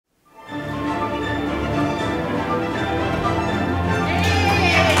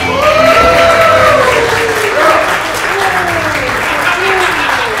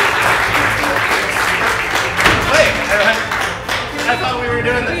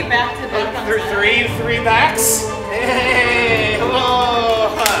you back to back on three backs. Hey,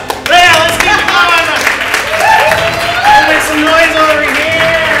 hello. Yeah, let's keep it going. Let's make some noise over here.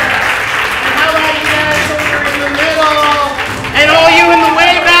 And how about you guys over in the middle? And all you in the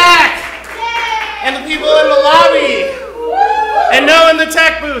way back. And the people in the lobby. And no in the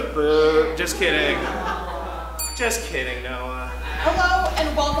tech booth. Boo. Just kidding. Just kidding, Noah. Hello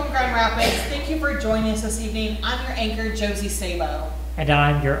and welcome, Grand Rapids. Thank you for joining us this evening. I'm your anchor, Josie Sabo. And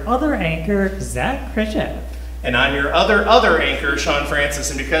I'm your other anchor, Krishef. And I'm your other anchor, Sean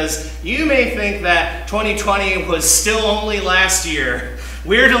Francis. And because you may think that 2020 was still only last year,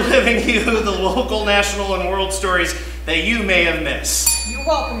 we're delivering you the local, national, and world stories that you may have missed. You're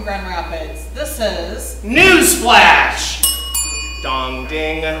welcome, Grand Rapids. This is NewsFlash! Dong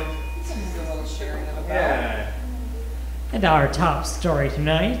ding. A little sharing of a bell. Yeah. And our top story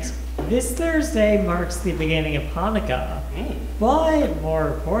tonight. This Thursday marks the beginning of Hanukkah. But more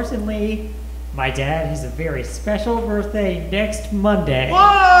importantly, my dad has a very special birthday next Monday.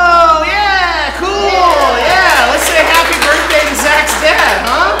 Whoa! Yeah! Cool! Yeah! Let's say happy birthday to Zach's dad,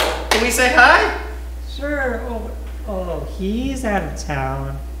 huh? Can we say hi? Sure. Oh, he's out of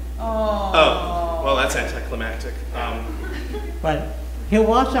town. Oh. Well, that's anticlimactic. But he'll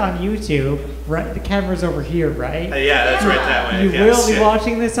watch on YouTube. Right, the camera's over here, right? Yeah, that's right that way. You will be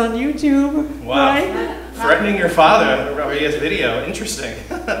watching this on YouTube, wow. right? Threatening your father via video. Interesting.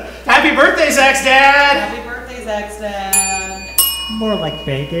 Happy birthday, Zach's dad! Happy birthday, Zach's dad. More like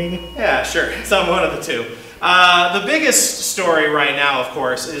baking. Yeah, sure. Some one of the two. The biggest story right now, of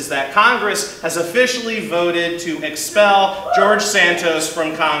course, is that Congress has officially voted to expel George Santos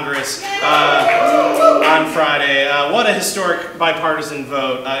from Congress on Friday. What a historic bipartisan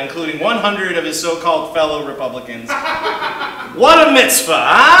vote, including 100 of his so-called fellow Republicans. What a mitzvah,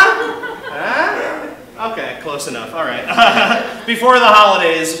 huh? Okay, close enough. All right. Before the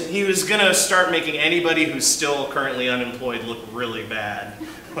holidays, he was going to start making anybody who's still currently unemployed look really bad.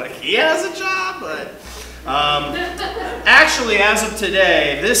 Like, he has a job, but... actually, as of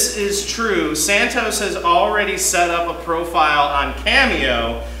today, this is true. Santos has already set up a profile on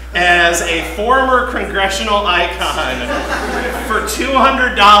Cameo as a former congressional icon for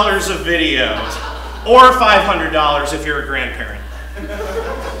 $200 of videos, or $500 if you're a grandparent.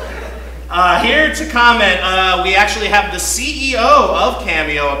 Here to comment, we actually have the CEO of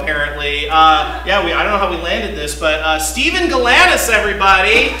Cameo, apparently. I don't know how we landed this, but Stephen Galanis,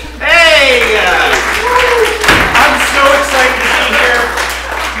 everybody. Hey! I'm so excited to be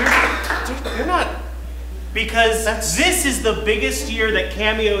here. You're not... Because this is the biggest year that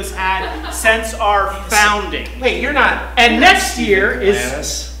Cameo's had since our founding. Wait, you're not... And next year is...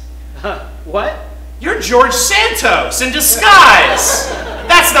 Galanis. What? You're George Santos in disguise.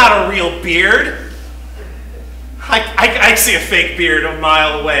 That's not a real beard. I see a fake beard a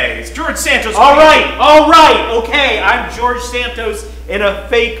mile away. It's George Santos. All right, okay. I'm George Santos in a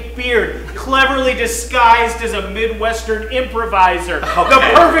fake beard, cleverly disguised as a Midwestern improviser. Okay. The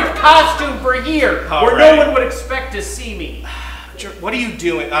perfect costume for here, where no one would expect to see me. What are you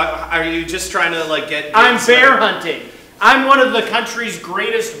doing? Are you just trying to like get... I'm bear hunting. I'm one of the country's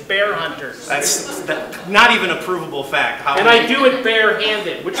greatest bear hunters. That's not even a provable fact. And I do it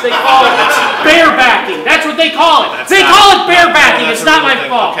bare-handed, which they call it barebacking. That's what they call it. They call it barebacking. It's not my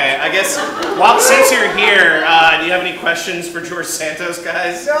fault. Okay, I guess, since you're here, do you have any questions for George Santos,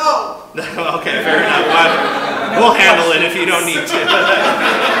 guys? No. Okay, fair enough. We'll handle it if you don't need to.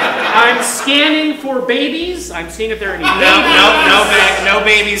 I'm scanning for babies. I'm seeing if there are any babies. No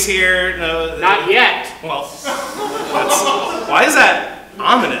babies here. No. Not yet. Well, why is that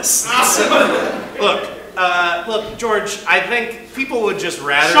ominous? Look, George, I think people would just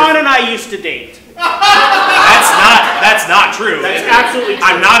rather... Sean and I used to date. That's not true. That's absolutely true.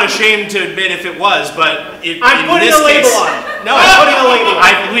 I'm not ashamed to admit if it was, but I'm putting a label on it. No, I'm putting a label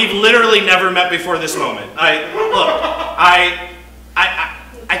on it. We've literally never met before this moment. I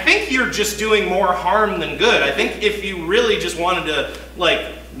think you're just doing more harm than good. I think if you really just wanted to,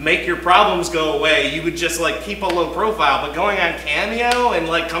 like, make your problems go away, you would just, like, keep a low profile. But going on Cameo and,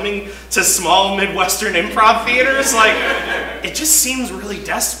 like, coming to small Midwestern improv theaters, like, it just seems really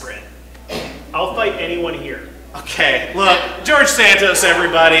desperate. I'll fight anyone here. Okay, look, George Santos,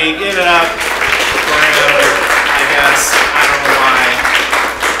 everybody, give it up for him, I guess. I don't know why.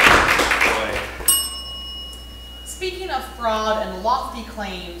 Boy. Speaking of fraud and lofty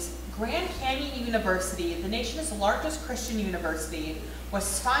claims, Grand Canyon University, the nation's largest Christian university,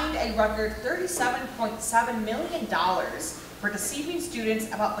 was fined a record $37.7 million for deceiving students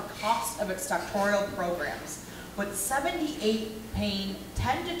about the cost of its doctoral programs, with 78 paying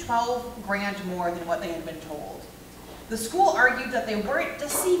 10 to 12 grand more than what they had been told. The school argued that they weren't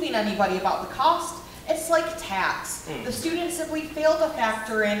deceiving anybody about the cost. It's like tax. The students simply failed to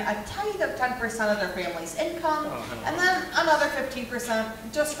factor in a tithe of 10% of their family's income, and then another 15%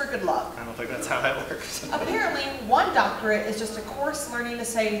 just for good luck. I don't think that's how that works. Apparently, one doctorate is just a course learning to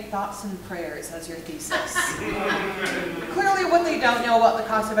say thoughts and prayers as your thesis. Clearly, what they don't know about the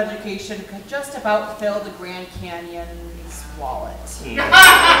cost of education could just about fill the Grand Canyon's wallet.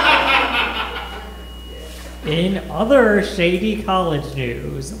 In other shady college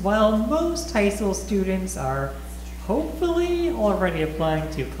news, while most high school students are hopefully already applying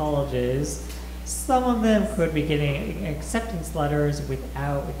to colleges, some of them could be getting acceptance letters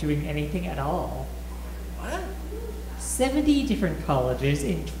without doing anything at all. What? 70 different colleges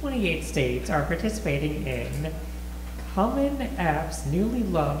in 28 states are participating in Common App's newly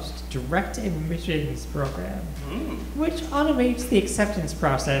launched Direct Admissions program, which automates the acceptance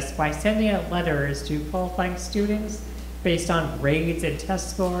process by sending out letters to qualifying students based on grades and test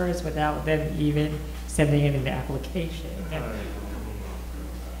scores without them even sending in an application.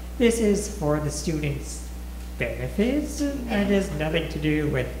 This is for the students' benefits and has nothing to do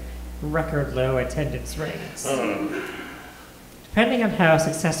with record low attendance rates. Depending on how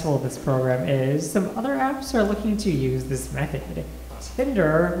successful this program is, some other apps are looking to use this method.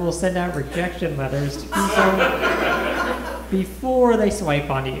 Tinder will send out rejection letters to people before they swipe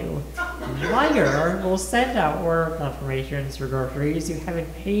on you. Liar will send out order confirmations for groceries you haven't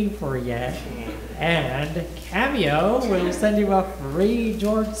paid for yet. And Cameo will send you a free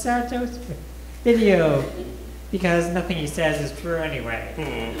George Santos video, because nothing he says is true anyway.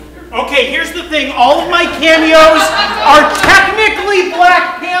 Okay, here's the thing. All of my cameos are technically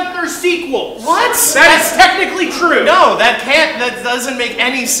Black Panther sequels. What? That is technically true. No, that doesn't make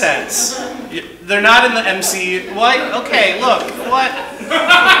any sense. They're not in the MCU. What? Okay, look, what?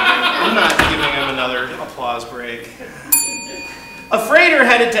 I'm not giving him another applause break. A freighter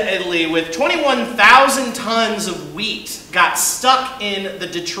headed to Italy with 21,000 tons of wheat got stuck in the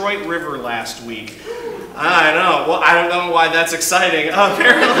Detroit River last week. I know. Well, I don't know why that's exciting.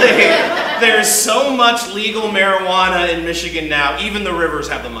 Apparently, there's so much legal marijuana in Michigan now, even the rivers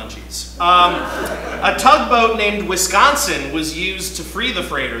have the munchies. A tugboat named Wisconsin was used to free the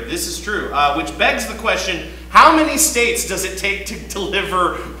freighter. This is true, which begs the question, how many states does it take to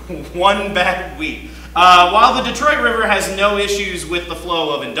deliver one bag of wheat? While the Detroit River has no issues with the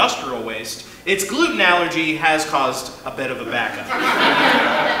flow of industrial waste, its gluten allergy has caused a bit of a backup.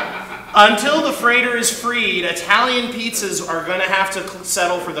 Until the freighter is freed, Italian pizzas are going to have to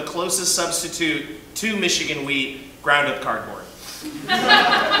settle for the closest substitute to Michigan wheat, ground-up cardboard.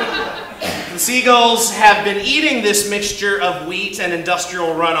 The seagulls have been eating this mixture of wheat and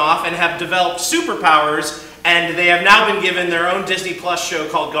industrial runoff and have developed superpowers, and they have now been given their own Disney Plus show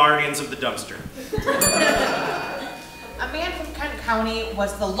called Guardians of the Dumpster. A man from Kent County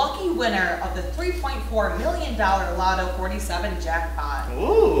was the lucky winner of the $3.4 million Lotto 47 jackpot.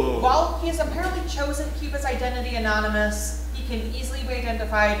 Ooh. While he has apparently chosen to keep his identity anonymous, he can easily be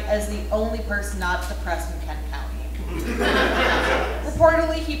identified as the only person not depressed in Kent County.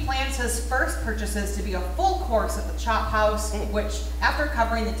 Reportedly, he plans his first purchases to be a full course at the Chop House, which, after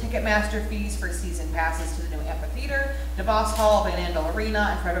covering the Ticketmaster fees for season passes to the new amphitheater, DeVos Hall, Van Andel Arena,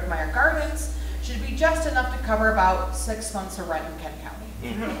 and Frederick Meyer Gardens, should be just enough to cover about 6 months of rent in Kent County.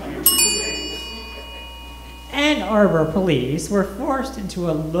 Ann Arbor police were forced into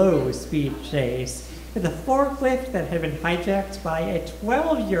a low-speed chase with a forklift that had been hijacked by a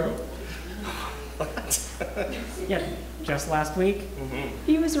 12-year-old. What? Yeah, just last week.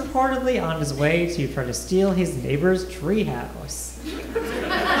 He was reportedly on his way to try to steal his neighbor's treehouse.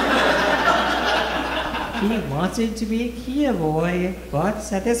 He wanted to be a Kia boy,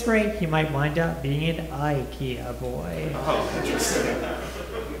 but at this rate, he might wind up being an IKEA boy. Oh, interesting.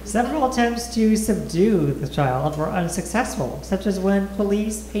 Several attempts to subdue the child were unsuccessful, such as when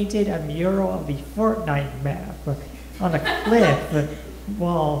police painted a mural of the Fortnite map on a cliff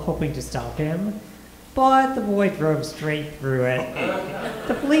while hoping to stop him, but the boy drove straight through it.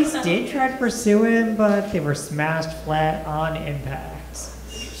 The police did try to pursue him, but they were smashed flat on impact.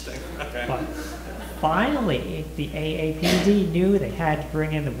 Interesting. Okay. But finally, the AAPD knew they had to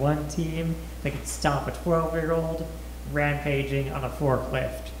bring in the one team that could stop a 12-year-old rampaging on a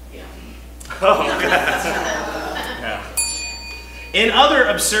forklift. Oh, God. Yeah. In other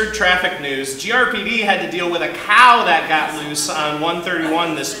absurd traffic news, GRPD had to deal with a cow that got loose on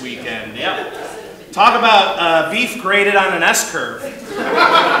 131 this weekend. Yep. Talk about beef grated on an S-curve.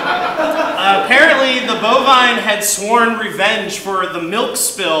 Apparently, the bovine had sworn revenge for the milk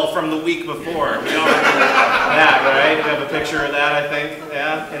spill from the week before. We all remember that, right? We have a picture of that, I think.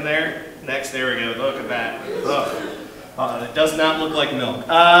 Yeah, in there. Next, there we go. Look at that. Look. It does not look like milk.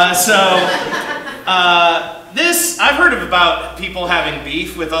 This, I've heard about people having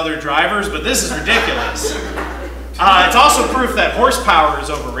beef with other drivers, but this is ridiculous. It's also proof that horsepower is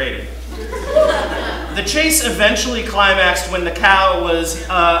overrated. The chase eventually climaxed when the cow was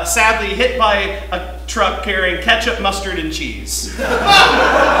sadly hit by a truck carrying ketchup, mustard, and cheese.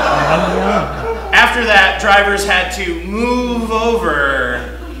 After that, drivers had to move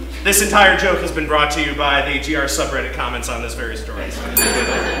over. This entire joke has been brought to you by the GR subreddit comments on this very story.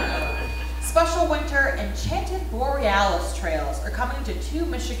 Special winter Enchanted Borealis trails are coming to 2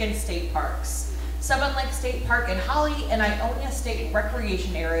 Michigan state parks. Seven Lake State Park in Holly and Ionia State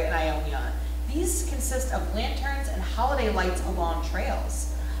Recreation Area in Ionia. These consist of lanterns and holiday lights along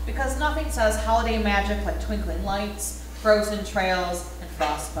trails, because nothing says holiday magic like twinkling lights, frozen trails, and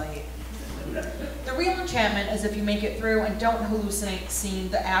frostbite. The real enchantment is if you make it through and don't hallucinate seeing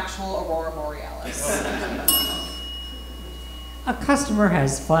the actual Aurora Borealis. A customer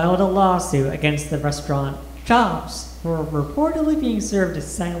has filed a lawsuit against the restaurant Chops for reportedly being served a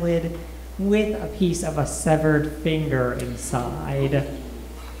salad with a piece of a severed finger inside.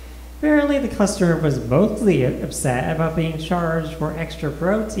 Apparently, the customer was mostly upset about being charged for extra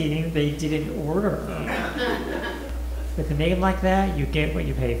protein they didn't order. With a name like that, you get what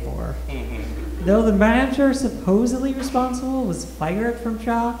you pay for. Though the manager supposedly responsible was fired from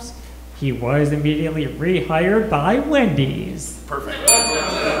Chops, he was immediately rehired by Wendy's. Perfect.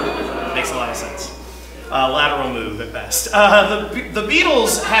 Makes a lot of sense. Lateral move at best. The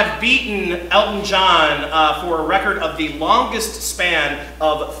Beatles have beaten Elton John for a record of the longest span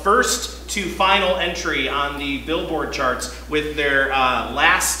of first to final entry on the Billboard charts with their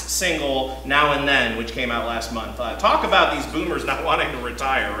last single, Now and Then, which came out last month. Talk about these boomers not wanting to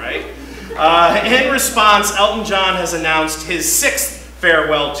retire, right? In response, Elton John has announced his 6th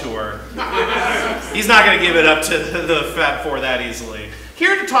farewell tour. He's not going to give it up to the Fab Four that easily.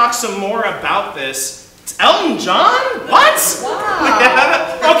 Here to talk some more about this, it's Elton John? What? Wow.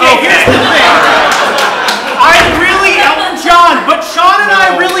 Okay, here's the thing. I'm really Elton John, but Sean and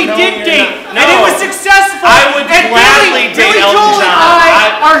I really did date, and it was successful. I would gladly date Billy Elton Joel John. and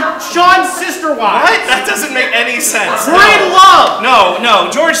I are Sean's sister wives. What? That doesn't make any sense. We're in love. No,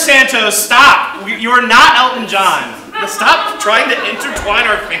 George Santos, stop. You're not Elton John. Stop trying to intertwine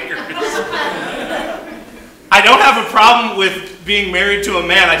our fingers. I don't have a problem with being married to a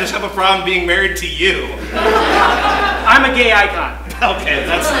man. I just have a problem being married to you. I'm a gay icon. Okay,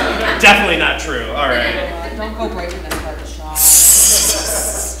 that's definitely not true. All right. Don't go breaking this part of Sean.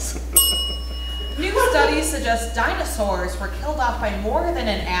 New studies suggest dinosaurs were killed off by more than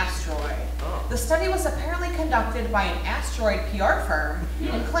an asteroid. The study was apparently conducted by an asteroid PR firm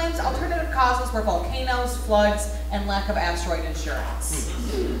and claims alternative causes were volcanoes, floods, and lack of asteroid insurance.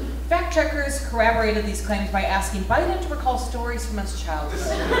 Fact checkers corroborated these claims by asking Biden to recall stories from his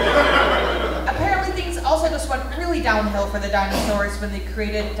childhood. Apparently things also just went really downhill for the dinosaurs when they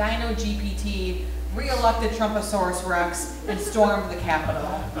created Dino GPT, re-elected Trumposaurus Rex, and stormed the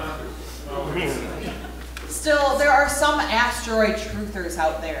Capitol. Still, there are some asteroid truthers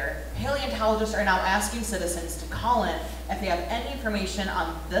out there. Paleontologists are now asking citizens to call in if they have any information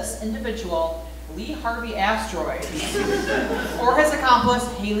on this individual, Lee Harvey Asteroid, or his accomplice,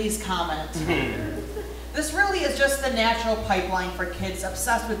 Halley's Comet. This really is just the natural pipeline for kids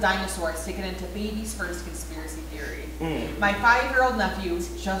obsessed with dinosaurs to get into baby's first conspiracy theory. My 5-year-old nephew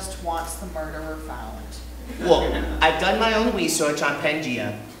just wants the murderer found. Well, I've done my own research on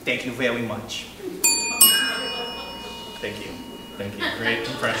Pangea. Thank you very much. Thank you. Great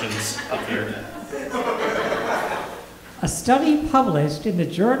impressions up here. A study published in the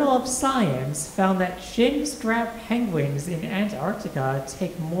Journal of Science found that chin-strap penguins in Antarctica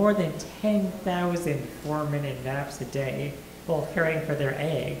take more than 10,000 4-minute naps a day while caring for their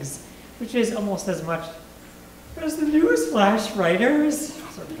eggs, which is almost as much as the NewsFlash Writers.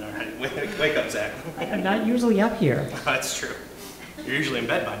 All right, wake up, Zach. I'm not usually up here. That's true. You're usually in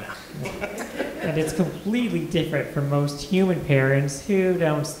bed by now. And it's completely different from most human parents who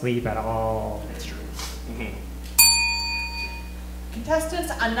don't sleep at all. That's true. Contestants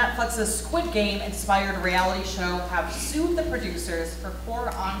on Netflix's Squid Game-inspired reality show have sued the producers for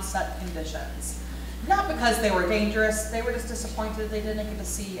poor on-set conditions. Not because they were dangerous, they were just disappointed they didn't get to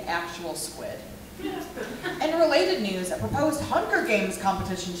see actual squid. In related news, a proposed Hunger Games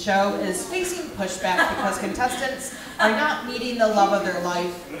competition show is facing pushback because contestants are not meeting the love of their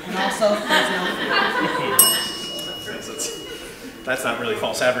life, and also there's no food. That's not really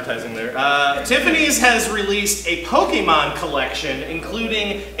false advertising there. Tiffany's has released a Pokemon collection,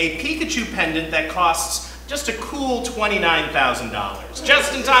 including a Pikachu pendant that costs just a cool $29,000,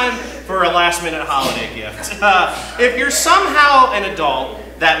 just in time for a last-minute holiday gift. If you're somehow an adult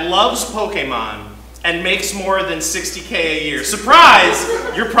that loves Pokemon and makes more than $60K a year, surprise,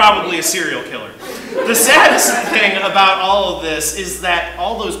 you're probably a serial killer. The saddest thing about all of this is that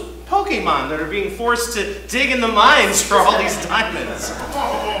all those Pokemon that are being forced to dig in the mines for all these diamonds.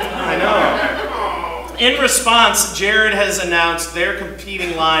 I know. In response, Jared has announced their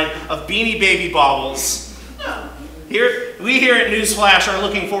competing line of Beanie Baby baubles. We here at NewsFlash are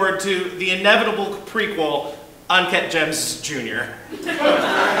looking forward to the inevitable prequel, Uncut Gems Jr.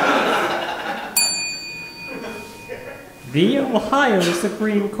 The Ohio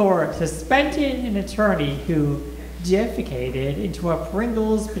Supreme Court suspended an attorney who defecated into a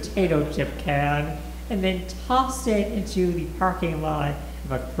Pringles potato chip can and then tossed it into the parking lot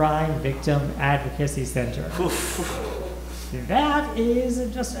of a crime victim advocacy center. That is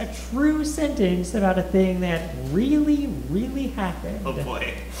just a true sentence about a thing that really, really happened. Oh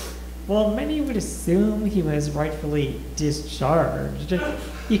boy. While many would assume he was rightfully discharged,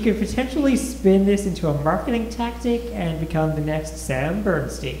 he could potentially spin this into a marketing tactic and become the next Sam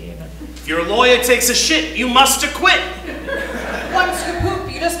Bernstein. If your lawyer takes a shit, you must acquit. Once you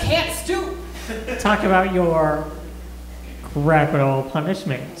poop, you just can't stoop. Talk about your capital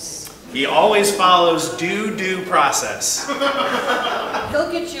punishments. He always follows due process. He'll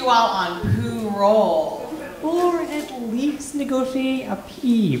get you out on poo roll. Or at least negotiate a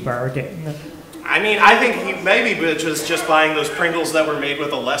pee bargain. I mean, I think he maybe was just buying those Pringles that were made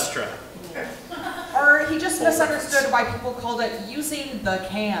with Olestra. Or he just misunderstood why people called it using the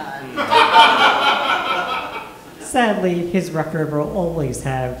can. Sadly, his record will always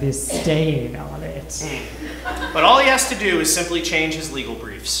have this stain on it. But all he has to do is simply change his legal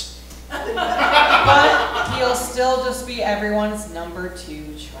briefs. But he'll still just be everyone's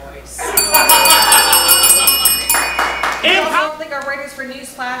 #2 choice. We also thank our writers for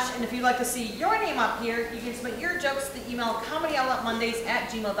NewsFlash, and if you'd like to see your name up here, you can submit your jokes to the email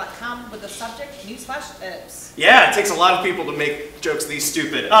comedyoutletmondays@gmail.com with the subject NewsFlash Tips. Yeah, it takes a lot of people to make jokes these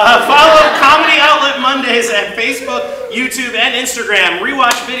stupid. Follow Comedy Outlet Mondays at Facebook, YouTube, and Instagram.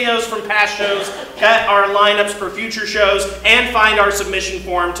 Rewatch videos from past shows, get our lineups for future shows, and find our submission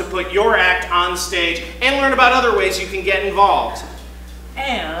form to put your act on stage, and learn about other ways you can get involved.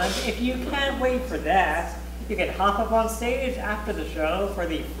 And if you can't wait for that, you can hop up on stage after the show for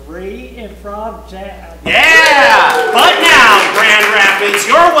the free improv jam. Yeah! But now, Grand Rapids,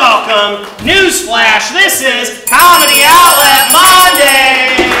 you're welcome. Newsflash, this is Comedy Outlet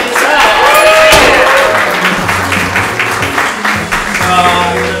Monday!